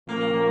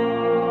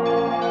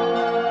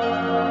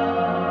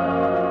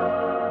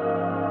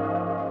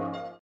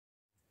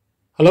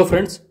Hello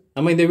friends,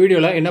 நம்ம இந்த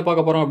வீடியோல என்ன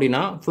பார்க்க போறோம் அப்படினா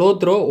flow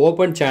through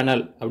open channel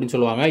அப்படினு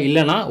சொல்வாங்க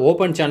இல்லனா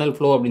open channel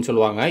flow அப்படினு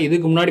சொல்வாங்க.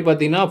 இதுக்கு முன்னாடி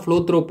பாத்தீங்கன்னா flow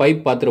through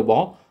pipe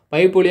பார்த்திருப்போம்.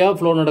 பைப் வழியா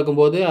flow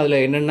நடக்கும்போது அதுல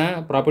என்னென்ன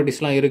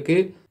ப்ராப்பர்ட்டிஸ்லாம் இருக்கு,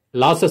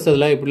 லாசஸ்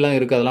அதெல்லாம் எப்படிலாம்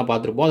இருக்கு அதெல்லாம்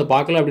பார்த்திருப்போம். அத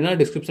பார்க்கல அப்படினா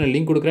டிஸ்கிரிப்ஷன்ல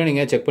லிங்க் கொடுக்கிறேன்,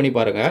 நீங்க செக் பண்ணி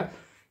பாருங்க.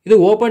 இது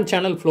open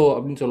channel flow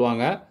அப்படினு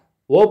சொல்வாங்க.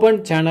 open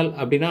channel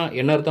அப்படினா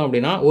என்ன அர்த்தம்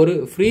அப்படினா ஒரு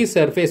free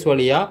surface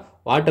வழியா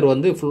வாட்டர்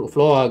வந்து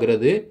flow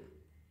ஆகிறது.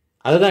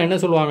 அதுதான் என்ன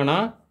சொல்வாங்கன்னா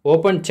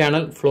open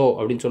channel flow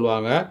அப்படினு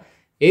சொல்வாங்க.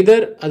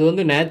 எதர் அது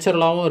வந்து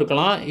நேச்சுரலாவும்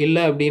இருக்கலாம் இல்ல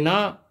அப்படினா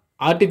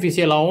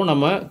ஆர்ட்டிஃபிஷியலாவும்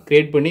நம்ம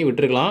கிரியேட் பண்ணி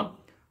விட்டுறலாம்.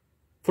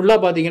 ஃபுல்லா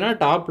பாத்தீங்கன்னா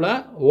டாப்ல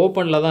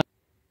ஓபன்ல தான்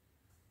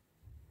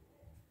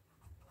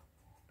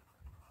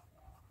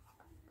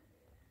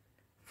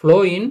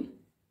flow in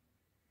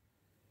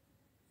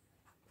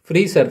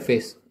free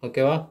surface.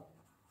 ஓகேவா?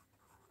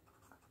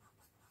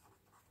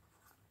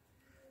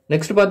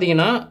 நெக்ஸ்ட்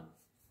பாத்தீங்கன்னா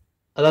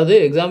அதாவது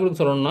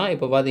எக்ஸாம்பிளுக்கு சொல்லணும்னா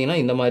இப்போ பாத்தீங்கன்னா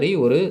இந்த மாதிரி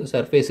ஒரு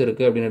சர்ஃபேஸ்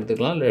இருக்கு அப்படினு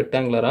எடுத்துக்கலாம்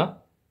ரெக்டாங்குலரா.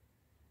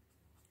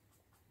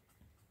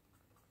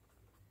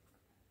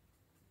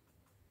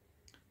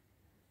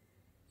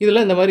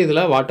 இதுல இந்த மாதிரி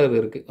இதுல வாட்டர்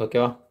இருக்கு.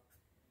 ஓகேவா?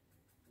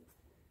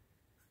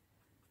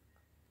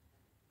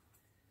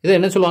 இது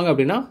என்ன சொல்வாங்க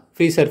அப்படினா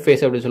ஃப்ரீ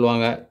சர்ஃபேஸ் அப்படி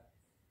சொல்வாங்க.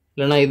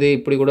 இல்லனா இது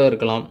இப்படி கூட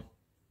இருக்கலாம்.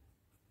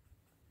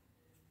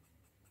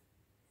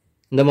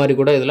 இந்த மாதிரி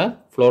கூட இதுல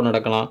ஃப்ளோ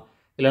நடக்கலாம்.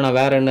 இல்லனா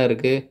வேற என்ன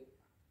இருக்கு?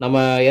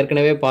 நம்ம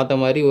ஏற்கனவே பார்த்த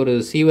மாதிரி ஒரு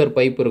சீவர்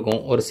பைப்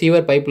இருக்கும். ஒரு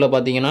சீவர் பைப்ல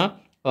பாத்தீங்கன்னா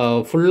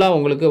ஃபுல்லா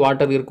உங்களுக்கு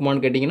வாட்டர்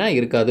இருக்குமான்னு கேட்டிங்கன்னா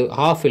இருக்காது.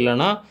 ஹாஃப்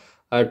இல்லனா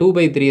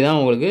 2/3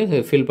 தான்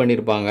உங்களுக்கு ஃபில்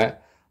பண்ணிருப்பாங்க.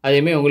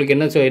 அதேமே உங்களுக்கு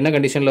என்ன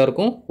கண்டிஷன்ல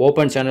இருக்கும்?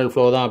 ஓபன் சேனல்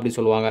ஃப்ளோ தான் அப்படி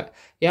சொல்வாங்க.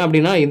 ஏன்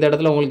அப்படினா இந்த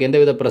இடத்துல உங்களுக்கு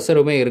எந்தவித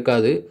பிரஷருமே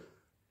இருக்காது.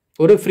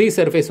 ஒரு ஃப்ரீ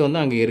சர்ஃபேஸ் வந்து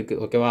அங்க இருக்கு.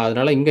 ஓகேவா?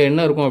 அதனால இங்க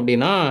என்ன இருக்கும்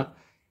அப்படினா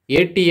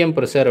ஏடிஎம்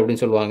பிரஷர்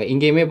அப்படினு சொல்வாங்க.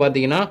 இங்கேயுமே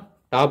பாத்தீங்கன்னா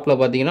டாப்ல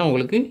பாத்தீங்கன்னா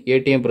உங்களுக்கு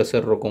ஏடிஎம்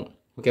பிரஷர் இருக்கும்.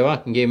 ஓகேவா?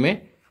 இங்கேயுமே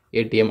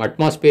ஏடிஎம்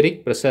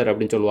அட்மாஸ்பியரிக் பிரஷர்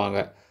அப்படினு சொல்வாங்க.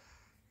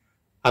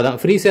 அதான்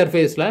ஃப்ரீ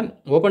சர்ஃபேஸ்ல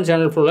ஓபன்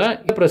சேனல் ஃப்ளோல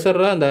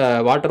பிரஷர்ல அந்த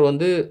வாட்டர்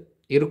வந்து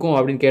இருக்கும்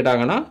அப்படினு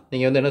கேட்டாங்கன்னா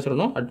நீங்க வந்து என்ன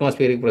சொல்லணும்?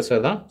 அட்மாஸ்பியரிக்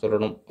பிரஷர் தான்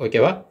சொல்லணும்.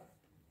 ஓகேவா?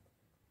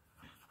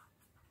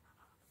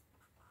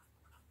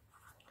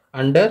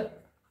 under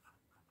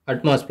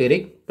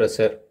atmospheric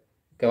pressure.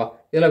 ஓகேவா?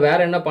 இதுல வேற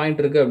என்ன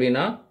பாயிண்ட் இருக்கு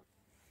அப்படினா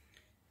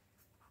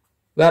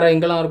வேற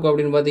எங்கலாம் இருக்கும்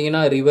அப்படினு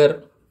பாத்தீங்கன்னா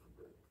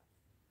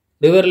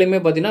ரிவர்லயுமே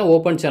பாத்தீங்கன்னா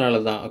ஓபன் சேனல்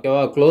தான்.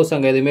 ஓகேவா? க்ளோஸ்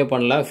அங்க எதுவுமே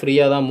பண்ணல,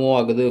 ஃப்ரீயா தான் மூவ்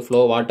ஆகுது,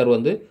 ஃப்ளோ வாட்டர்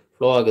வந்து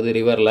ஃப்ளோ ஆகுது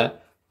ரிவர்ல.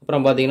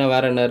 அப்புறம் பாத்தீங்கன்னா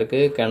வேற என்ன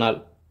இருக்கு? கனால்.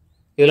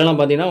 இதெல்லாம்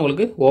பாத்தீங்கன்னா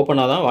உங்களுக்கு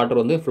ஓபனா தான்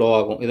வாட்டர் வந்து ஃப்ளோ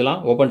ஆகும்.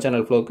 இதெல்லாம் open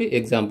channel ஃப்ளோக்கு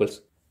examples.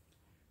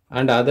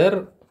 And other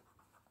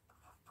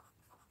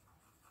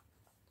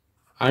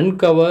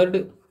uncovered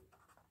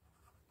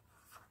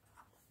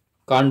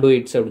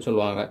conduits அப்படி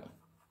சொல்வாங்க.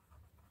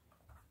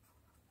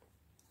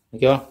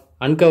 ஓகேவா?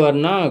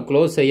 அன்கவர்னா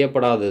க்ளோஸ்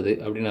செய்யப்படாதது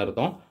அப்படின்னு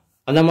அர்த்தம்.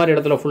 அந்த மாதிரி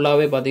இடத்துல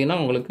ஃபுல்லாவே பாத்தீங்கன்னா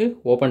உங்களுக்கு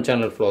ஓபன்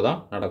சேனல் ஃப்ளோ தான்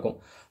நடக்கும்.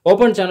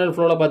 ஓபன் சேனல்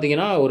ஃப்ளோல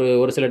பாத்தீங்கன்னா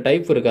ஒரு சில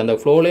டைப் இருக்கு. அந்த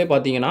ஃப்ளோலே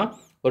பாத்தீங்கன்னா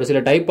ஒரு சில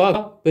டைப்பா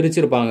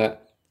பிரிச்சிருப்பாங்க.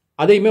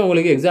 அதையுமே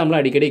உங்களுக்கு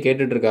எக்ஸாம்ல அடிக்கடி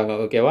கேட்டுட்டு இருக்காங்க.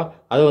 ஓகேவா?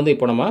 அதை வந்து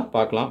இப்போ நம்ம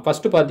பார்க்கலாம்.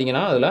 ஃபர்ஸ்ட்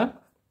பாத்தீங்கன்னா அதுல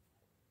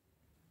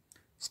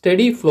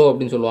ஸ்டெடி ஃப்ளோ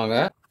அப்படின்னு சொல்லுவாங்க.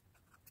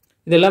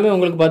 இது எல்லாமே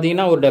உங்களுக்கு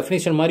பாத்தீங்கன்னா ஒரு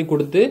டெஃபினிஷன் மாதிரி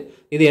கொடுத்து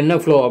இது என்ன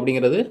ஃப்ளோ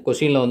அப்படிங்கிறது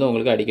क्वेश्चनல வந்து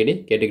உங்களுக்கு அடிக்கடி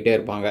கேட்டுக்கிட்டே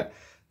இருப்பாங்க.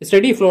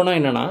 ஸ்டெடி ஃப்ளோனா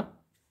என்னன்னா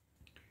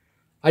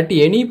at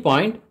any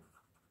point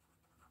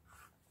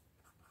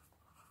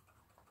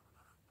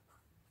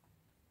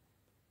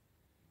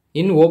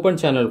in open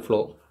channel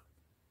flow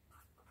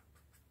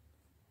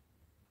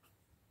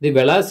the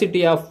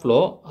velocity of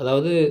flow,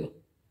 அதாவது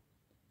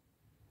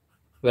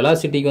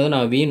velocityக்கு வந்து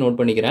நான் v நோட்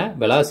பண்ணிக்கிறேன்.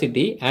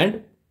 velocity and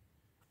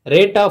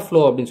rate of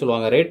flow அப்படின்னு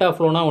சொல்லுவாங்க. rate of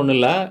flowனா ஒன்றும்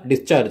இல்லை,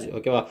 டிஸ்சார்ஜ்.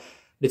 ஓகேவா?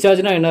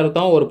 டிஸ்சார்ஜ்னா என்ன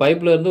அர்த்தம்? ஒரு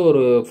பைப்ல இருந்து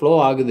ஒரு ஃப்ளோ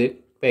ஆகுது.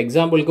 இப்போ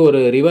எக்ஸாம்பிளுக்கு ஒரு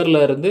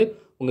ரிவர்ல இருந்து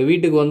உங்கள்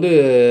வீட்டுக்கு வந்து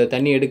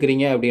தண்ணி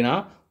எடுக்கிறீங்க அப்படின்னா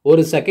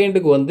ஒரு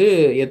செகண்டுக்கு வந்து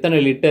எத்தனை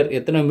லிட்டர்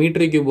எத்தனை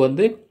மீட்டர் கியூப்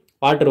வந்து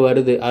வாட்டர்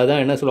வருது,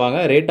 அதுதான் என்ன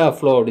சொல்லுவாங்க? ரேட் ஆஃப்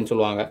ஃப்ளோ அப்படின்னு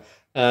சொல்லுவாங்க.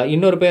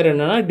 இன்னொரு பேர்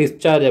என்னன்னா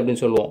டிஸ்சார்ஜ்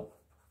அப்படின்னு சொல்லுவோம்.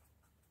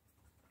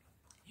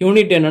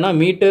 யூனிட் என்னன்னா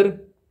மீட்டர்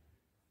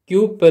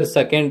கியூப் பெர்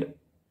செகண்ட்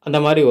அந்த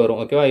மாதிரி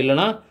வரும். ஓகேவா?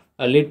 இல்லைனா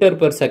லிட்டர்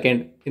பெர்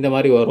செகண்ட் இந்த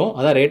மாதிரி வரும்.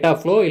 அதான் ரேட் ஆஃப்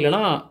ஃப்ளோ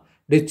இல்லைனா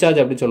டிஸ்சார்ஜ்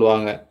அப்படின்னு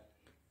சொல்லுவாங்க.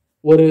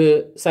 ஒரு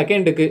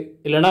செகண்டுக்கு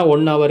இல்லைனா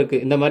 1 ஹவருக்கு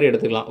இந்த மாதிரி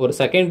எடுத்துக்கலாம். ஒரு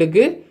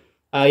செகண்டுக்கு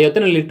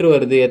எத்தனை லிட்டர்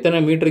வருது,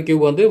 எத்தனை மீட்டர்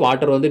கியூப் வந்து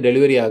வாட்டர் வந்து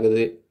டெலிவரி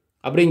ஆகுது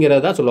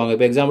அப்படிங்கிறதான் சொல்லுவாங்க.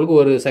 இப்போ எக்ஸாம்பிளுக்கு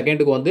ஒரு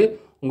செகண்டுக்கு வந்து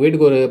உங்கள்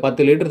வீட்டுக்கு ஒரு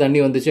 10 லிட்டர்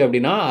தண்ணி வந்துச்சு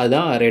அப்படின்னா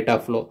அதுதான் ரேட்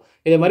ஆஃப் ஃப்ளோ.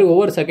 இதே மாதிரி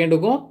ஒவ்வொரு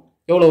செகண்டுக்கும்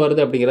எவ்வளோ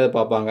வருது அப்படிங்கிறத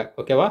பார்ப்பாங்க.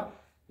 ஓகேவா?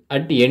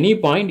 At any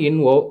point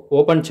in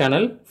open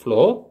channel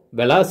flow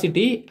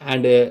velocity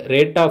and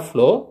rate of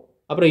flow.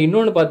 அப்புறம்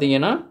இன்னொன்று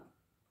பார்த்தீங்கன்னா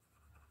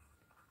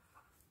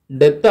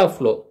depth of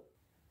flow.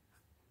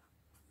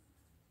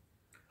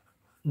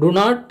 do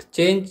not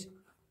change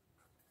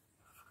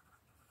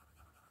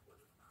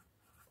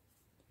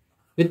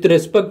with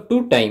respect to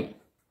time.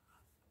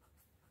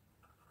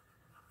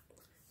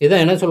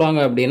 இதான் என்ன சொல்லுவாங்க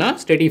அப்படின்னா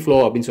ஸ்டெடி ஃப்ளோ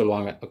அப்படின்னு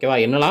சொல்லுவாங்க. ஓகேவா?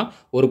 என்னலாம்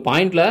ஒரு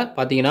பாயிண்ட்ல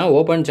பார்த்தீங்கன்னா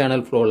ஓப்பன்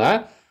சேனல் ஃப்ளோல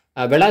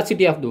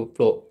வெலாசிட்டி ஆஃப் த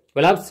ஃப்ளோ.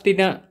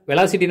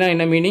 வெலாசிட்டினா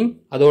என்ன மீனிங்?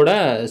 அதோட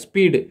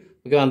ஸ்பீடு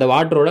ஓகே, அந்த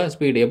வாட்டரோட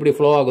ஸ்பீடு எப்படி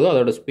ஃப்ளோ ஆகுதோ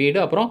அதோட ஸ்பீடு,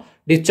 அப்புறம்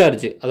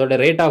டிஸ்சார்ஜ் அதோட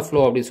ரேட் ஆஃப்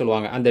ஃப்ளோ அப்படின்னு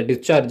சொல்லுவாங்க, அந்த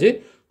டிஸ்சார்ஜ்,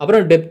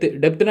 அப்புறம்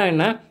டெப்த்னா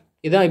என்ன,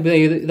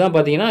 இதான்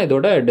பார்த்தீங்கன்னா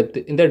இதோட டெப்த்,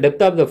 இந்த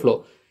டெப்த் ஆஃப் த ஃப்ளோ.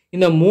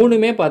 இந்த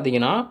மூணுமே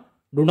பார்த்தீங்கன்னா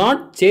to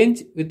not change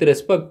with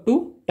respect to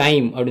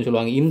time அப்படின்னு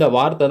சொல்லுவாங்க. இந்த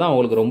வார்த்தை தான்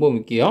உங்களுக்கு ரொம்ப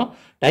முக்கியம்.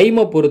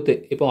 டைமை பொறுத்து,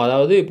 இப்போ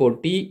அதாவது இப்போ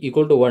t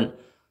 = 1,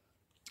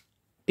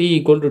 t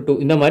 = 2,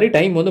 இந்த மாதிரி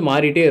டைம் வந்து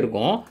மாறிட்டே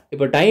இருக்கும்.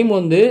 இப்போ டைம்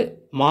வந்து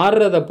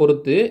மாறுறதை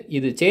பொறுத்து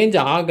இது சேஞ்ச்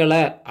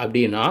ஆகலை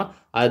அப்படின்னா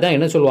அதுதான்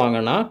என்ன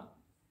சொல்லுவாங்கன்னா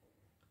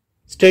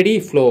ஸ்டெடி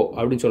ஃப்ளோ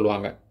அப்படின்னு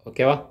சொல்லுவாங்க.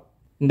 ஓகேவா,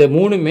 இந்த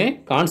மூணுமே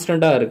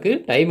கான்ஸ்டண்ட்டாக இருக்குது,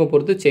 டைமை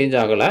பொறுத்து சேஞ்ச்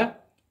ஆகலை,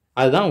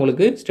 அதுதான்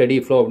உங்களுக்கு ஸ்டெடி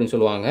ஃப்ளோ அப்படின்னு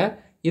சொல்லுவாங்க.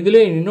 இதில்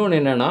இன்னொன்று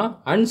என்னென்னா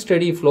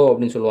அன்ஸ்டெடி ஃப்ளோ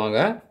அப்படின்னு சொல்லுவாங்க.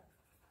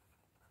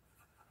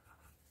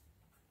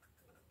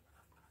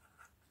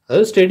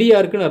 அதாவது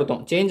ஸ்டெடியாக இருக்குன்னு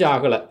அர்த்தம், சேஞ்ச்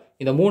ஆகலை.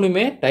 இந்த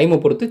மூணுமே டைமை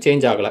பொறுத்து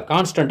சேஞ்ச் ஆகலை,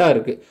 கான்ஸ்டண்ட்டாக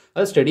இருக்குது,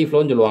 அது ஸ்டெடி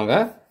ஃப்ளோன்னு சொல்லுவாங்க.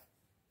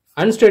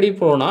 அன்ஸ்டெடி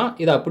ஃப்ளோனா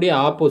இது அப்படியே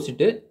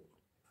ஆப்போசிட்டு,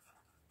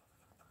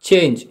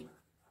 சேஞ்ச்.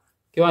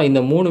 ஓகேவா,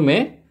 இந்த மூணுமே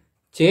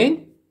change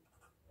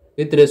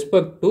with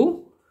respect to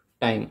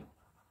time.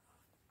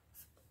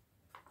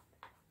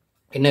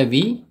 என்ன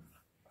வி,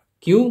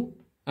 கியூ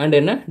அண்ட்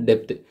என்ன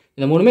டெப்த்,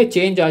 இந்த மூணுமே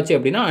சேஞ்ச் ஆச்சு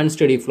அப்படின்னா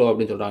அன்ஸ்டெடி ஃப்ளோ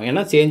அப்படின்னு சொல்கிறாங்க.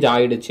 ஏன்னா சேஞ்ச்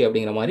ஆகிடுச்சு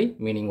அப்படிங்கிற மாதிரி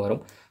மீனிங்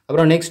வரும்.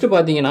 அப்புறம் நெக்ஸ்ட்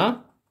பார்த்தீங்கன்னா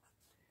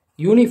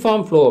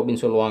யூனிஃபார்ம் ஃப்ளோ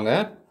அப்படின்னு சொல்லுவாங்க.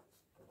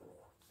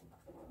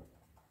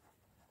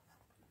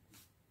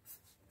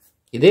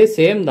 இதே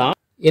சேம் தான்.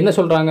 என்ன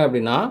சொல்கிறாங்க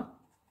அப்படின்னா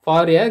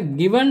for a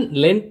given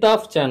length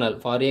of channel,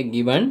 for a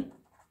given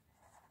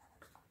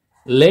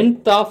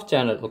length of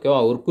channel, ஓகேவா,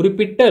 ஒரு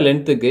குறிப்பிட்ட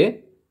லென்த்துக்கு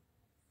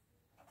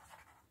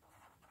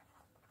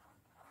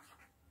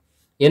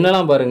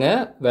என்னெல்லாம் பாருங்க,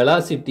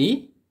 வெலாசிட்டி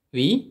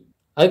v,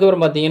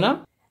 அதுக்கப்புறம் பார்த்தீங்கன்னா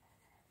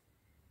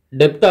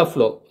டெப்த் ஆஃப்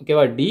ஃப்ளோ,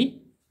 ஓகேவா, d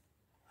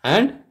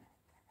அண்ட்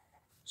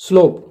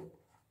ஸ்லோப்.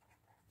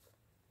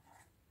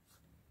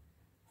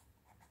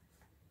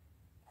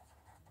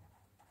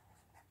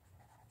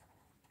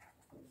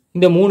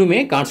 இந்த மூணுமே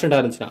கான்ஸ்டண்ட்டாக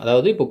இருந்துச்சுன்னா,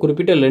 அதாவது இப்போ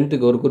குறிப்பிட்ட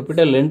லென்த்துக்கு, ஒரு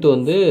குறிப்பிட்ட லென்த்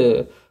வந்து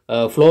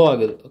ஃப்ளோ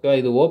ஆகுது, ஓகேவா,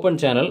 இது ஓப்பன்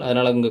சேனல்,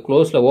 அதனால் இங்கே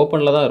க்ளோஸில்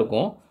ஓப்பனில் தான்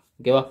இருக்கும்,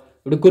 ஓகேவா.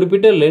 இப்படி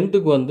குறிப்பிட்ட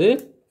லென்த்துக்கு வந்து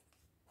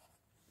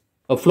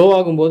ஃப்ளோ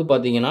ஆகும்போது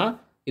பார்த்தீங்கன்னா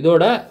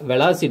இதோட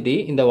வெலாசிட்டி,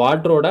 இந்த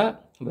வாட்டரோட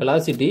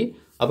வெலாசிட்டி,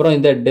 அப்புறம்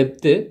இந்த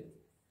டெப்த்து,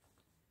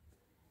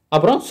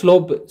 அப்புறம்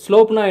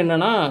ஸ்லோப்னா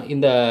என்னென்னா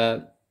இந்த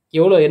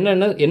எவ்வளோ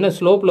என்ன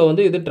ஸ்லோப்பில்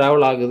வந்து இது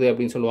ட்ராவல் ஆகுது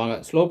அப்படின்னு சொல்லுவாங்க.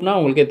 ஸ்லோப்னா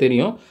உங்களுக்கே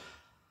தெரியும்.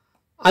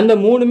 அந்த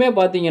மூணுமே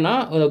பார்த்தீங்கன்னா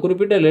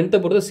குறிப்பிட்ட லென்த்தை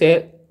பொறுத்து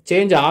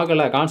சேஞ்ச்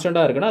ஆகலை,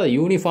 கான்ஸ்டண்ட்டாக இருக்குன்னா அது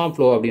யூனிஃபார்ம்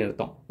ஃப்ளோ அப்படின்னு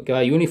அர்த்தம்.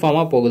 ஓகேவா,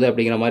 யூனிஃபார்மாக போகுது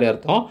அப்படிங்கிற மாதிரி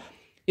அர்த்தம்.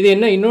 இது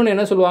இன்னொன்று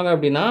என்ன சொல்லுவாங்க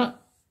அப்படின்னா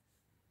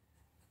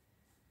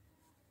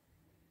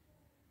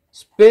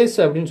ஸ்பேஸ்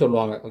அப்படின்னு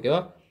சொல்லுவாங்க. ஓகேவா,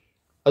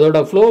 அதோட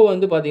ஃப்ளோ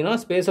வந்து பார்த்தீங்கன்னா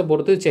ஸ்பேஸை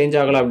பொறுத்து சேஞ்ச்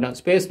ஆகலை அப்படின்னா,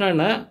 ஸ்பேஸ்னா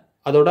என்ன,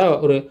 அதோட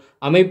ஒரு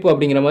அமைப்பு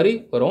அப்படிங்கிற மாதிரி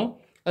வரும்.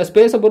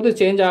 ஸ்பேஸை பொறுத்து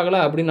சேஞ்ச் ஆகலை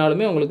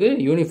அப்படின்னாலுமே உங்களுக்கு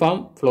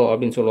யூனிஃபார்ம் ஃப்ளோ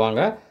அப்படின்னு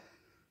சொல்லுவாங்க.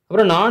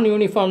 அப்புறம் நான்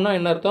யூனிஃபார்ம்னா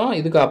என்ன அர்த்தம்,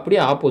 இதுக்கு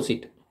அப்படியே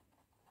ஆப்போசிட்.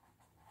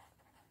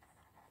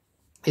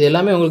 இது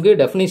எல்லாமே உங்களுக்கு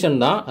டெஃபினிஷன்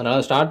தான்,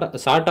 அதனால்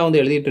ஷார்ட்டாக வந்து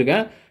எழுதிட்டு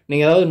இருக்கேன்.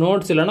 நீங்கள் ஏதாவது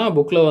நோட்ஸ் இல்லைனா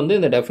புக்கில் வந்து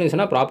இந்த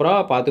டெஃபினிஷனை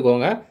ப்ராப்பராக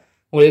பார்த்துக்கோங்க.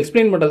 உங்களுக்கு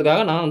எக்ஸ்பிளைன்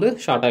பண்ணுறதுக்காக நான் வந்து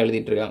ஷார்ட்டாக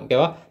எழுதிட்டு இருக்கேன்.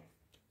 ஓகேவா,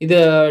 இது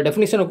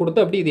டெஃபினிஷனை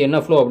கொடுத்து அப்படி இது என்ன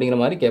ஃப்ளோ அப்படிங்கிற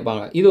மாதிரி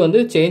கேட்பாங்க. இது வந்து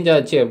சேஞ்ச்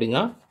ஆச்சு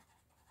அப்படின்னா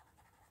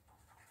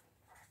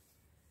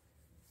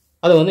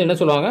அதை வந்து என்ன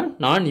சொல்லுவாங்க,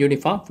 நான்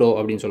யூனிஃபார்ம் ஃப்ளோ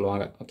அப்படின்னு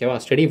சொல்லுவாங்க. ஓகேவா,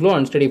 steady flow,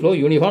 unsteady flow,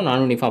 uniform,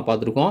 நான் யூனிஃபார்ம்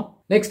பார்த்துருக்கோம்.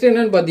 நெக்ஸ்ட்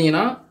என்னன்னு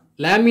பார்த்தீங்கன்னா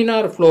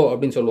லேமினார் ஃப்ளோ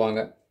அப்படின்னு சொல்லுவாங்க.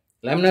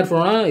 லேமினார்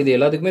ஃப்ளோனா இது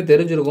எல்லாத்துக்குமே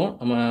தெரிஞ்சிருக்கும்,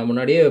 நம்ம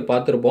முன்னாடியே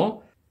பார்த்துருப்போம்.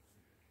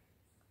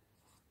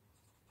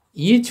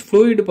 ஈச்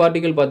ஃப்ளூயிட்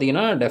பார்ட்டிகல்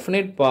பார்த்தீங்கன்னா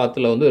டெஃபினைட்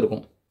பாத்தில் வந்து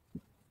இருக்கும்.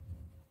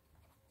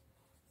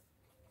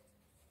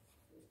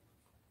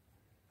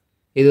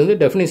 இது வந்து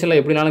டெஃபினிஷனில்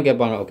எப்படினாலும்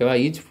கேட்பாங்க. ஓகேவா,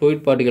 ஈச்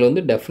ஃப்ளூயிட் பார்ட்டிகல்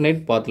வந்து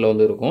டெஃபினைட் பாத்தில்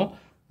வந்து இருக்கும்.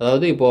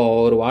 அதாவது இப்போது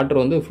ஒரு வாட்டர்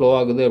வந்து ஃப்ளோ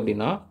ஆகுது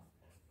அப்படின்னா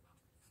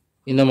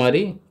இந்த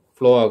மாதிரி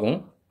ஃப்ளோ ஆகும்.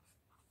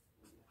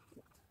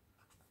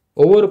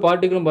 ஒவ்வொரு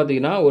பார்ட்டிகளும்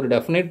பார்த்தீங்கன்னா ஒரு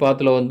டெஃபினைட்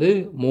பாத்தில் வந்து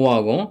மூவ்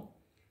ஆகும்.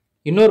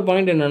 இன்னொரு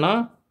பாயிண்ட் என்னென்னா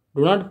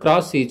to not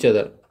cross each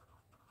other.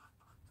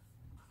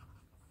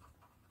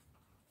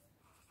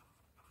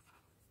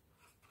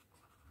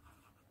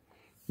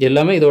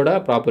 எல்லாமே இதோட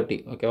ப்ராப்பர்ட்டி.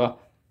 ஓகேவா,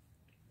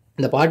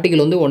 இந்த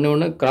பார்ட்டிகள் வந்து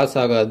ஒன்று கிராஸ்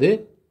ஆகாது.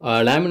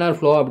 லேமினார்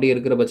ஃப்ளோ அப்படி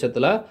இருக்கிற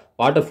பட்சத்தில்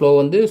வாட்டர் ஃப்ளோ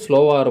வந்து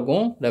ஸ்லோவாக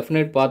இருக்கும்,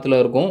 டெஃபினைட் பாத்தில்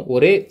இருக்கும்,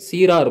 ஒரே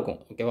சீராக இருக்கும்.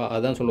 ஓகேவா,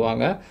 அதுதான்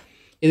சொல்லுவாங்க.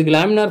 இதுக்கு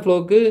லேமினார்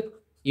ஃப்ளோவுக்கு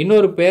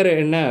இன்னொரு பேர்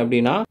என்ன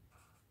அப்படின்னா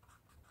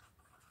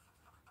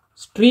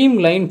ஸ்ட்ரீம்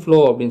லைன் ஃப்ளோ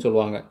அப்படின்னு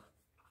சொல்லுவாங்க.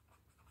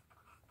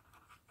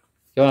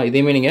 ஓகேவா,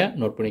 இதையுமே நீங்கள்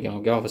நோட் பண்ணிக்கோங்க.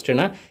 ஓகேவா, ஃபஸ்ட்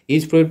என்ன,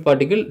 ஈச் ஃப்ளூயிட்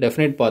பார்ட்டிகல்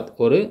டெஃபினைட் பாத்,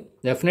 ஒரு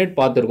டெஃபினைட்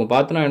பாத் இருக்கும்.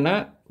 பாத்துனா என்ன,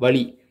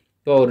 வழி.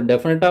 இப்போ ஒரு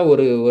டெஃபினட்டாக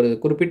ஒரு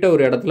குறிப்பிட்ட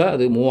ஒரு இடத்துல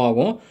அது மூவ்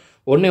ஆகும்.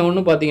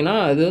 ஒன்று பார்த்தீங்கன்னா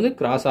அது வந்து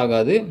கிராஸ்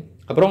ஆகாது.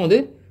 அப்புறம் வந்து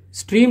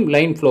ஸ்ட்ரீம்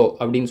லைன் ஃப்ளோ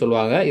அப்படின்னு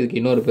சொல்லுவாங்க. இதுக்கு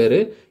இன்னொரு பேர்.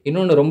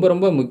 இன்னொன்று ரொம்ப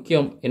ரொம்ப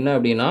முக்கியம் என்ன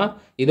அப்படின்னா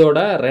இதோட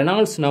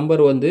ரெனால்ட்ஸ்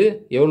நம்பர் வந்து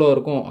எவ்வளோ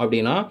இருக்கும்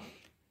அப்படின்னா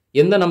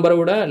எந்த நம்பரை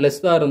விட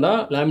லெஸ்ஸாக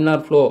இருந்தால்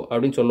லேமினார் ஃப்ளோ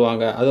அப்படின்னு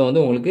சொல்லுவாங்க. அதை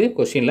வந்து உங்களுக்கு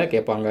கொஸ்டினில்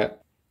கேட்பாங்க.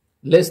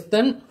 Less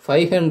than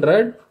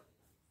 500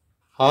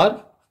 R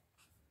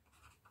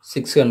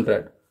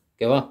 600.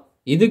 ஓகேவா?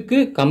 இதுக்கு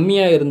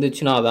கம்மியாக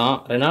இருந்துச்சுன்னா தான்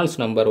ரெனால்ட்ஸ்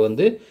நம்பர்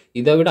வந்து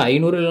இதை விட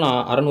 500 இல்லைனா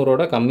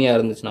 600ஓட கம்மியாக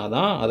இருந்துச்சுன்னா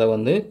தான் அதை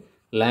வந்து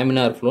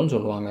லேமினார் ஃப்ளோன்னு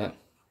சொல்லுவாங்க.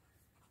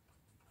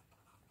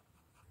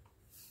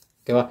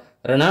 ஓகேவா?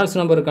 ரெனால்ட்ஸ்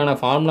நம்பருக்கான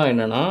ஃபார்முலா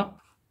என்னென்னா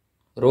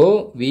Roe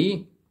v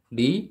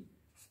D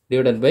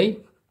divided by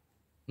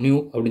new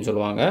அப்படின்னு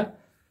சொல்லுவாங்க.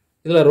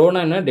 இதில்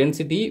ரோனா என்ன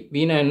டென்சிட்டி,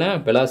 வீனா என்ன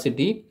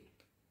வெலாசிட்டி,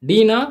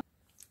 டீனா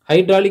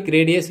ஹைட்ராலிக்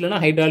ரேடியஸ்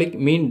இல்லைனா ஹைட்ராலிக்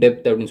மீன்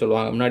டெப்த் அப்படின்னு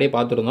சொல்லுவாங்க. முன்னாடியே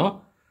பார்த்துருந்தோம்.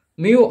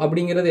 மியூ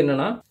அப்படிங்கிறது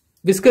என்னென்னா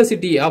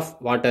விஸ்கசிட்டி ஆஃப்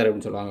வாட்டர்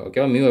அப்படின்னு சொல்லுவாங்க.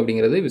 ஓகேவா? மியூ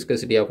அப்படிங்கிறது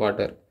விஸ்கசிட்டி ஆஃப்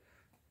வாட்டர்.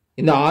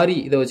 இந்த ஆரி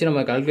இதை வச்சு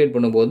நம்ம கால்குலேட்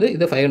பண்ணும்போது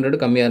இது 500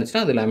 கம்மியாக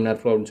இருந்துச்சுன்னா அது லேமினார்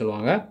ஃப்ளோ அப்படின்னு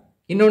சொல்லுவாங்க.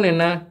 இன்னொன்று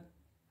என்ன,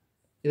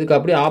 இதுக்கு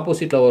அப்படியே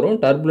ஆப்போசிட்டில் வரும்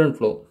டர்புலன்ட்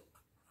ஃப்ளோ.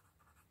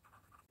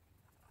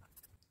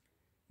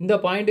 இந்த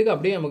பாயிண்ட்டுக்கு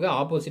அப்படியே நமக்கு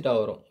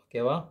ஆப்போசிட்டாக வரும்.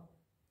 ஓகேவா?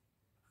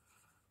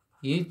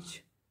 Each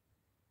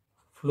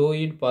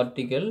fluid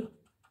particle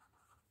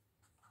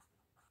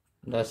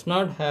does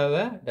not have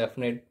a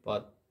definite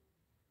path.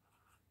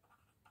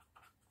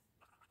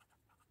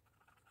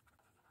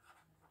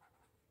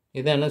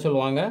 இதை என்ன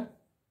சொல்லுவாங்க,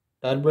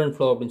 டர்புலன்ட்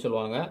ஃப்ளோ அப்படின்னு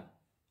சொல்லுவாங்க.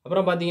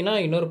 அப்புறம் பார்த்தீங்கன்னா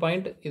இன்னொரு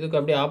பாயிண்ட் இதுக்கு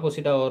அப்படியே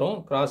ஆப்போசிட்டாக வரும்,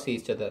 கிராஸ்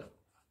ஈச் அதர்.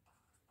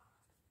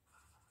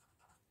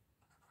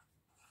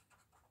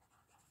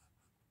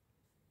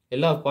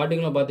 எல்லா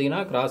பார்ட்டிகளும்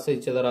பார்த்தீங்கன்னா கிராஸ்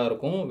ஈச் அதராக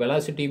இருக்கும்.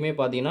 வெலாசிட்டியுமே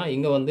பார்த்தீங்கன்னா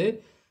இங்கே வந்து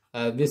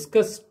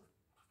விஸ்கஸ்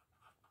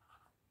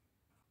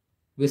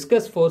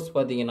ஃபோர்ஸ்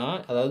பார்த்தீங்கன்னா,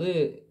 அதாவது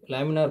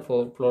லேமினார்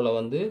ஃப்ளோவில்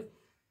வந்து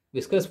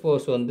விஸ்கஸ்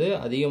ஃபோர்ஸ் வந்து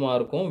அதிகமாக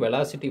இருக்கும்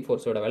வெலாசிட்டி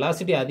ஃபோர்ஸோட.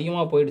 வெலாசிட்டி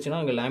அதிகமாக போயிடுச்சுன்னா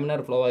அங்கே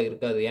லேமினார் ஃப்ளோவாக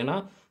இருக்காது. ஏன்னா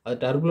அது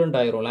டர்புலண்ட்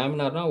ஆயிரும்.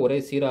 லேமினார்னால் ஒரே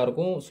சீராக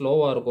இருக்கும்,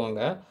 ஸ்லோவாக இருக்கும்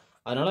அங்கே.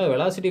 அதனால்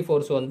வெலாசிட்டி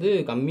ஃபோர்ஸ் வந்து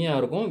கம்மியாக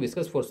இருக்கும்,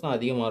 விஸ்கஸ் ஃபோர்ஸ் தான்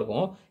அதிகமாக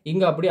இருக்கும்.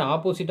 இங்கே அப்படியே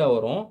ஆப்போசிட்டாக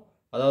வரும்.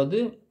 அதாவது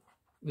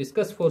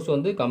விஸ்கஸ் ஃபோர்ஸ்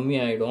வந்து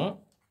கம்மியாகிடும்,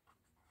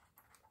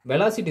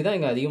 வெலாசிட்டி தான்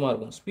இங்கே அதிகமாக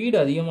இருக்கும், ஸ்பீடு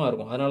அதிகமாக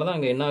இருக்கும். அதனால தான்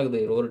அங்கே என்ன ஆகுது,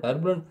 ஒரு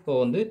டர்புலண்ட் ஃப்ளோ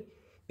வந்து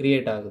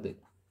கிரியேட் ஆகுது.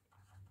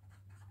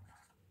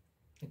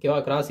 ஓகேவா?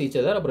 Cross each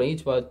other. அப்புறம்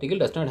each particle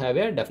does not have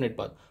A definite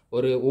பாத்.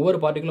 ஒவ்வொரு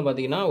பார்ட்டிகளும்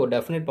பார்த்தீங்கன்னா ஒரு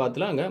டெஃபினட்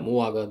பாத்தில் அங்கே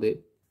மூவ் ஆகாது.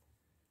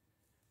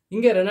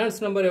 இங்கே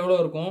ரெனால்ட்ஸ் நம்பர் எவ்வளோ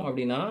இருக்கும்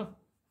அப்படின்னா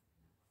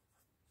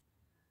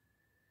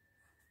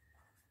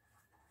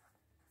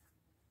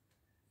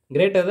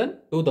கிரேட்டர் தென்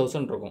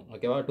 2000 இருக்கும்.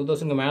 ஓகேவா?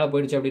 2000க்கு மேலே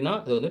போயிடுச்சு அப்படின்னா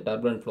அது வந்து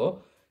டர்புலன்ட் ஃப்ளோ.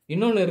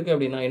 இன்னொன்று இருக்குது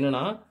அப்படின்னா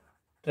என்னென்னா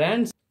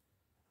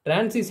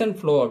டிரான்சிஷன்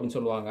ஃப்ளோ அப்படின்னு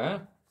சொல்லுவாங்க.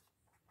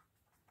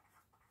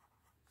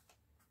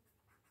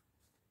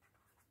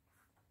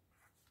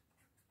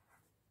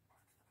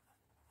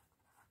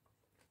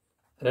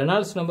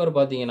 ரெனால்ட்ஸ் நம்பர்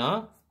பார்த்தீங்கன்னா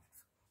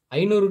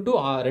 500 to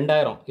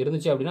 2000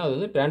 இருந்துச்சு அப்படின்னா அது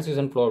வந்து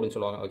டிரான்சிஷன் ஃப்ளோ அப்படின்னு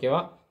சொல்லுவாங்க.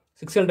 ஓகேவா?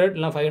 600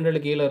 இல்லை 500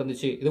 கீழே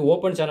இருந்துச்சு, இது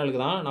ஓப்பன் சேனலுக்கு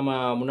தான். நம்ம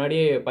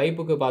முன்னாடியே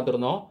பைப்புக்கு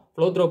பார்த்துருந்தோம்,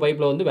 ஃப்ளோ த்ரோ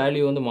பைப்பில் வந்து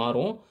வேல்யூ வந்து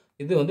மாறும்.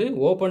 இது வந்து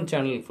ஓப்பன்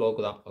சேனல்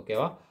ஃப்ளோக்கு தான்.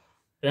 ஓகேவா?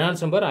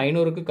 ரெனால்ட்ஸ் நம்பர்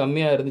 500க்கு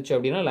கம்மியாக இருந்துச்சு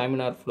அப்படின்னா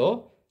லேமினார் ஃப்ளோ,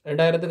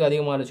 2000க்கு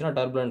அதிகமாக இருந்துச்சுன்னா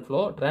டர்புலன்ட்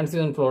ஃப்ளோ.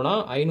 டிரான்சிஷன் ஃப்ளோனா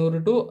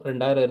 500 to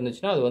 2000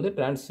 இருந்துச்சுன்னா அது வந்து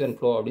டிரான்சிஷன்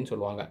ஃப்ளோ அப்படின்னு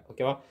சொல்லுவாங்க.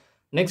 ஓகேவா?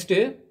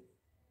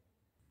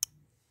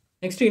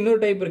 நெக்ஸ்ட் இன்னொரு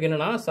டைப் இருக்கு,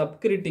 என்னன்னா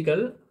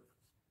சப்கிரிட்டிக்கல்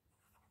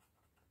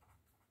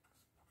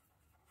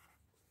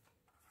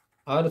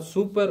ஆர்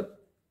சூப்பர்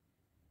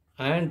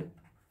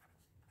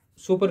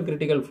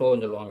கிரிட்டிக்கல்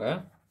ஃப்ளோன்னு சொல்லுவாங்க.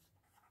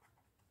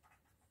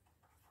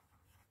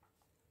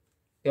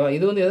 ஓகேவா?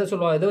 இது வந்து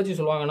எதை வச்சு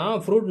சொல்லுவாங்கன்னா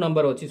ஃப்ரூட்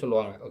நம்பர் வச்சு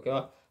சொல்லுவாங்க.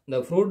 ஓகேவா? இந்த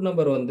ஃப்ரூட்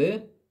நம்பர் வந்து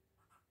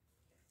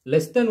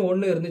லெஸ் தென்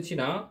 1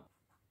 இருந்துச்சுன்னா,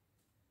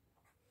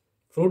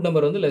 ஃப்ரூட்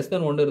நம்பர் வந்து லெஸ்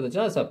தென் 1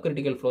 இருந்துச்சுன்னா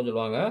சப்கிரிட்டிக்கல் ஃப்ளோன்னு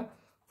சொல்லுவாங்க.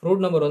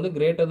 ஃப்ரூட் நம்பர் வந்து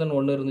கிரேட்டர் தென்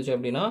 1 இருந்துச்சு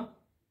அப்படின்னா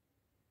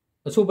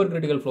சூப்பர்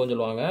கிரிட்டிக்கல் ஃப்ளோன்னு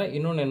சொல்லுவாங்க.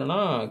 இன்னொன்று என்னென்னா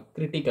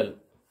கிரிட்டிக்கல்.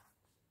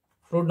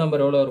 ஃப்ரூட்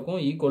நம்பர் எவ்வளோ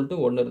இருக்கும், ஈக்குவல் டு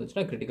 1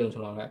 இருந்துச்சுன்னா கிரிட்டிக்கல்னு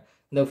சொல்லுவாங்க.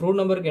 இந்த ஃப்ரூட்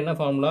நம்பருக்கு என்ன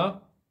formula,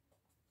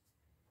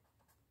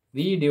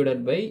 v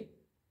divided by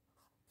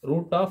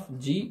root of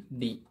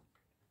GD.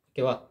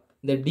 ஓகேவா?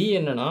 இந்த D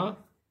என்னன்னா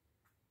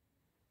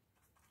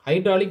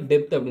ஹைட்ராலிக்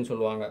டெப்த் அப்படின்னு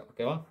சொல்லுவாங்க.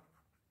 ஓகேவா?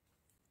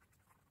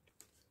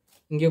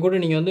 இங்கே கூட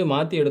நீங்கள் வந்து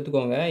மாற்றி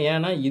எடுத்துக்கோங்க,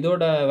 ஏன்னா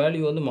இதோட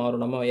வேல்யூ வந்து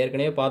மாறும். நம்ம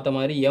ஏற்கனவே பார்த்த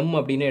மாதிரி M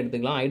அப்படின்னு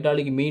எடுத்துக்கலாம்,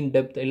 ஹைட்ராலிக் மீன்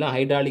டெப்த் இல்லை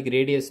ஹைட்ராலிக்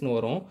ரேடியஸ்னு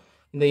வரும்.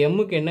 இந்த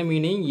எம்முக்கு என்ன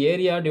meaning,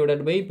 area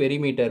divided by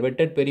perimeter,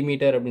 vetted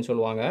perimeter அப்படின்னு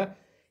சொல்லுவாங்க.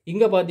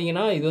 இங்கே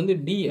பார்த்தீங்கன்னா இது வந்து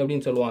D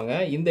அப்படின்னு சொல்லுவாங்க.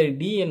 இந்த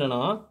D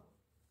என்னன்னா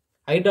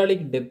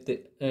ஹைட்ராலிக் டெப்த்து.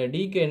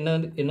 டிக்கு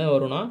என்ன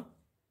வரும்னா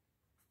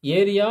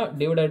area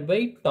divided by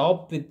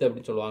top with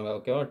அப்படின்னு சொல்லுவாங்க.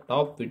 ஓகேவா?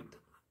 டாப் வித்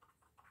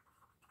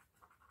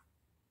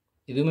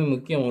இதுவுமே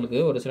முக்கியம் உங்களுக்கு.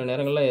 ஒரு சில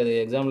நேரங்களில் இது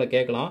எக்ஸாமில்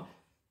கேட்கலாம்.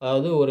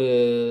 அதாவது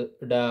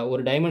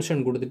ஒரு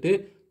டைமென்ஷன் கொடுத்துட்டு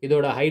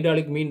இதோட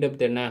ஹைட்ராலிக் மீன்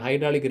டெப்த் என்ன,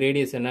 ஹைட்ராலிக்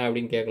ரேடியஸ் என்ன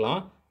அப்படின்னு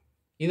கேட்கலாம்.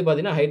 இது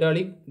பார்த்தீங்கன்னா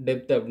ஹைட்ராலிக்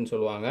டெப்த் அப்படின்னு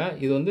சொல்லுவாங்க.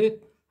 இது வந்து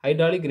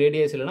ஹைட்ராலிக்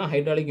ரேடியஸ் இல்லைனா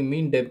ஹைட்ராலிக்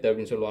மீன் டெப்த்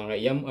அப்படின்னு சொல்லுவாங்க,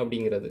 M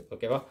அப்படிங்கிறது.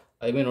 ஓகேவா?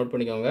 அதுவே நோட்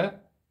பண்ணிக்கோங்க.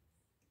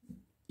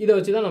 இதை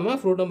வச்சு தான் நம்ம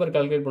ஃப்ரூட் நம்பர்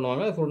கால்குலேட்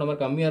பண்ணுவாங்க. ஃப்ரூட்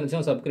நம்பர் கம்மியாக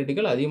இருந்துச்சுன்னா சப்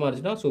கிரிட்டிக்கல், அதிகமாக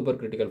இருந்துச்சுன்னா சூப்பர்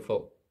கிரிட்டிக்கல் ஃப்ளோ,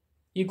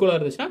 ஈக்குவலாக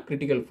இருந்துச்சுன்னா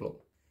கிரிட்டிக்கல் ஃப்ளோ.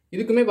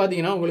 இதுக்குமே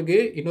பார்த்தீங்கன்னா உங்களுக்கு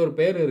இன்னொரு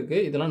பேர்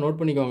இருக்குது, இதெல்லாம் நோட்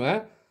பண்ணிக்கோங்க.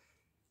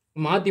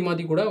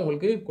 மாற்றி கூட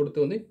உங்களுக்கு கொடுத்து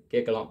வந்து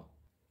கேட்கலாம்.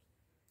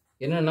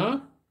 என்னன்னா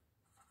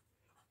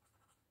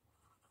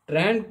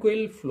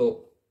ட்ரான்குவில் ஃப்ளோ.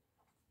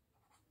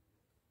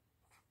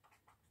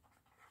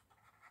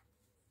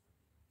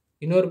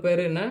 இன்னொரு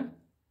பேர் என்ன,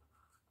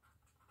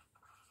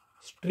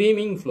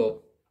 ஸ்ட்ரீமிங் ஃப்ளோ.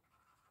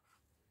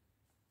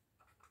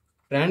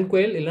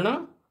 ட்ரான்குயில் இல்லைனா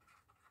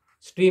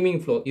ஸ்ட்ரீமிங்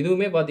ஃப்ளோ,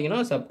 இதுவுமே பார்த்தீங்கன்னா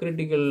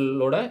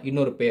சப்கிரிட்டிக்கலோட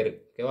இன்னொரு பேர்.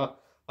 ஓகேவா.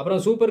 அப்புறம்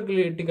சூப்பர்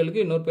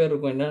கிரிட்டிக்கலுக்கு இன்னொரு பேர்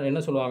இருக்கும்.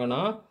 என்ன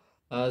சொல்லுவாங்கன்னா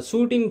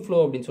ஷூட்டிங் ஃப்ளோ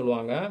அப்படின்னு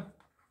சொல்லுவாங்க.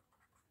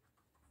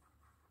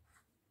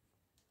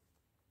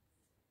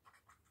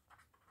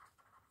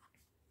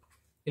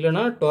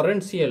 இல்லைனா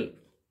டொரன்சியல்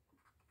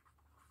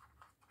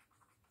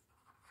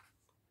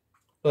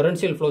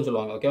ஃப்ளோன்னு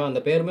சொல்லுவாங்க. ஓகேவா.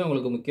 அந்த பேருமே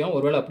உங்களுக்கு முக்கியம்.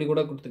 ஒருவேளை அப்படி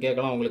கூட கொடுத்து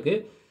கேட்கலாம் உங்களுக்கு.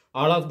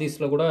 ஆல் ஆஃப்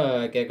தீஸில் கூட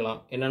கேட்கலாம்.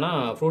 என்னென்னா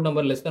ஃப்ரூட்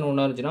நம்பர் லெஸ் தென்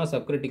 1 இருந்துச்சுன்னா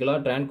சப்கிரிட்டிக்கலா,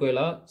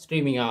 ட்ரான்குயிலா,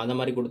 ஸ்ட்ரீமிங்கா, அந்த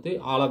மாதிரி கொடுத்து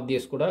ஆல் ஆஃப்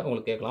தீஸ் கூட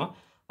உங்களுக்கு கேட்கலாம்.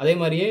 அதே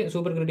மாதிரியே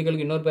சூப்பர்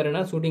கிரிட்டிக்கலுக்கு இன்னொரு பேர்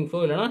என்ன, ஷூட்டிங்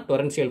ஃப்ளோ இல்லைனா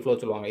டொரன்சியல் ஃப்ளோ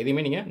சொல்லுவாங்க.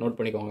 இதையுமே நீங்கள் நோட்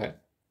பண்ணிக்கோங்க.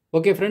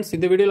 ஓகே ஃப்ரெண்ட்ஸ்,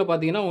 இந்த வீடியோவில்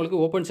பார்த்தீங்கன்னா உங்களுக்கு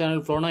ஓப்பன்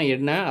சேனல் ஃப்ளோனா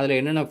என்ன, அதில்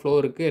என்னென்ன ஃப்ளோ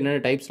இருக்குது,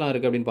 என்னென்ன டைப்ஸ்லாம்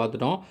இருக்குது அப்படின்னு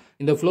பார்த்துட்டோம்.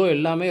 இந்த ஃப்ளோ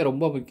எல்லாமே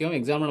ரொம்ப முக்கியம்.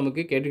 எக்ஸாமில்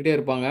நமக்கு கேட்டுக்கிட்டே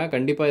இருப்பாங்க.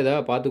 கண்டிப்பாக இதை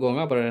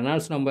பார்த்துக்கோங்க. அப்புறம்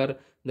ரெனால்ட்ஸ் நம்பர்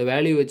இந்த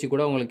வேல்யூ வச்சு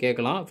கூட உங்களுக்கு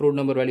கேட்கலாம். ஃப்ரூட்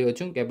நம்பர் வேல்யூ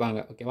வச்சும் கேட்பாங்க.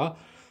 ஓகேவா.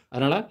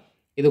 அதனால்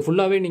இது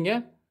ஃபுல்லாகவே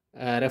நீங்கள்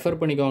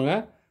ரெஃபர் பண்ணிக்கோங்க.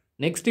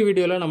 நெக்ஸ்ட்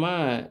வீடியோவில் நம்ம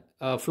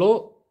ஃப்ளோ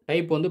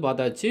டைப் வந்து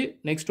பார்த்தாச்சு.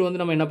 நெக்ஸ்ட் வந்து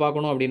நம்ம என்ன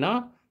பார்க்கணும் அப்படின்னா,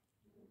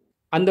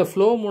 அந்த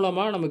ஃப்ளோ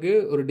மூலமாக நமக்கு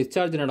ஒரு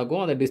டிஸ்சார்ஜ்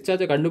நடக்கும். அந்த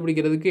டிஸ்சார்ஜை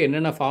கண்டுபிடிக்கிறதுக்கு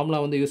என்னென்ன ஃபார்முலா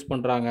வந்து யூஸ்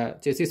பண்ணுறாங்க.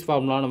 செசிஸ்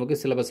ஃபார்முலா நமக்கு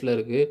சிலபஸில்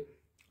இருக்குது.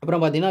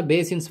 அப்புறம் பார்த்தீங்கன்னா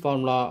பேசின்ஸ்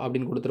ஃபார்முலா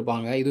அப்படின்னு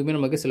கொடுத்துருப்பாங்க. இதுவுமே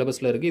நமக்கு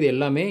சிலபஸில் இருக்குது. இது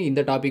எல்லாமே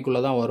இந்த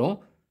டாப்பிக்குள்ளே தான் வரும்.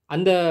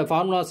 அந்த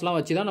ஃபார்முலாஸ்லாம்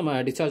வச்சு தான் நம்ம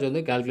டிஸ்சார்ஜ்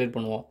வந்து கால்குலேட்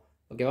பண்ணுவோம்.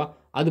 ஓகேவா.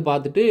 அது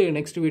பார்த்துட்டு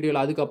நெக்ஸ்ட்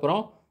வீடியோவில்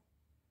அதுக்கப்புறம்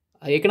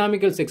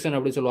எக்கனாமிக்கல் செக்ஷன்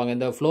அப்படி சொல்லுவாங்க.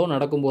 இந்த ஃப்ளோ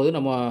நடக்கும்போது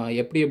நம்ம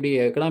எப்படி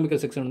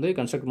எக்கனாமிக்கல் செக்ஷன் வந்து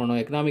கன்ஸ்ட்ரக்ட்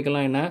பண்ணுவோம்.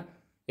 எக்கனாமிக்கல்லாம் என்ன,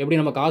 எப்படி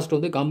நம்ம காஸ்ட்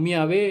வந்து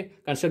கம்மியாகவே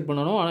கன்ஸ்ட்ரக்ட்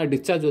பண்ணணும், ஆனால்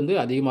டிஸ்சார்ஜ் வந்து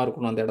அதிகமாக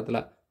இருக்கணும் அந்த இடத்துல.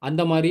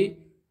 அந்த மாதிரி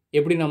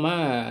எப்படி நம்ம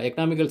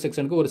எக்கனாமிக்கல்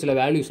செக்ஷனுக்கு ஒரு சில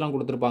வேல்யூஸ்லாம்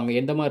கொடுத்துருப்பாங்க.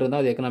 எந்த மாதிரி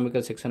இருந்தால் அது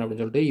எக்கனாமிக்கல் செக்ஷன்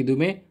அப்படின்னு சொல்லிட்டு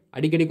இதுவுமே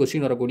அடிக்கடி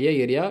கொஸ்டின் வரக்கூடிய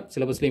ஏரியா,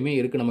 சிலபஸ்லேயுமே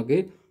இருக்குது நமக்கு.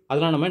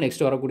 அதெல்லாம் நம்ம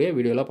நெக்ஸ்ட் வரக்கூடிய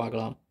வீடியோவில்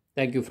பார்க்கலாம்.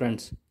 Thank you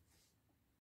friends.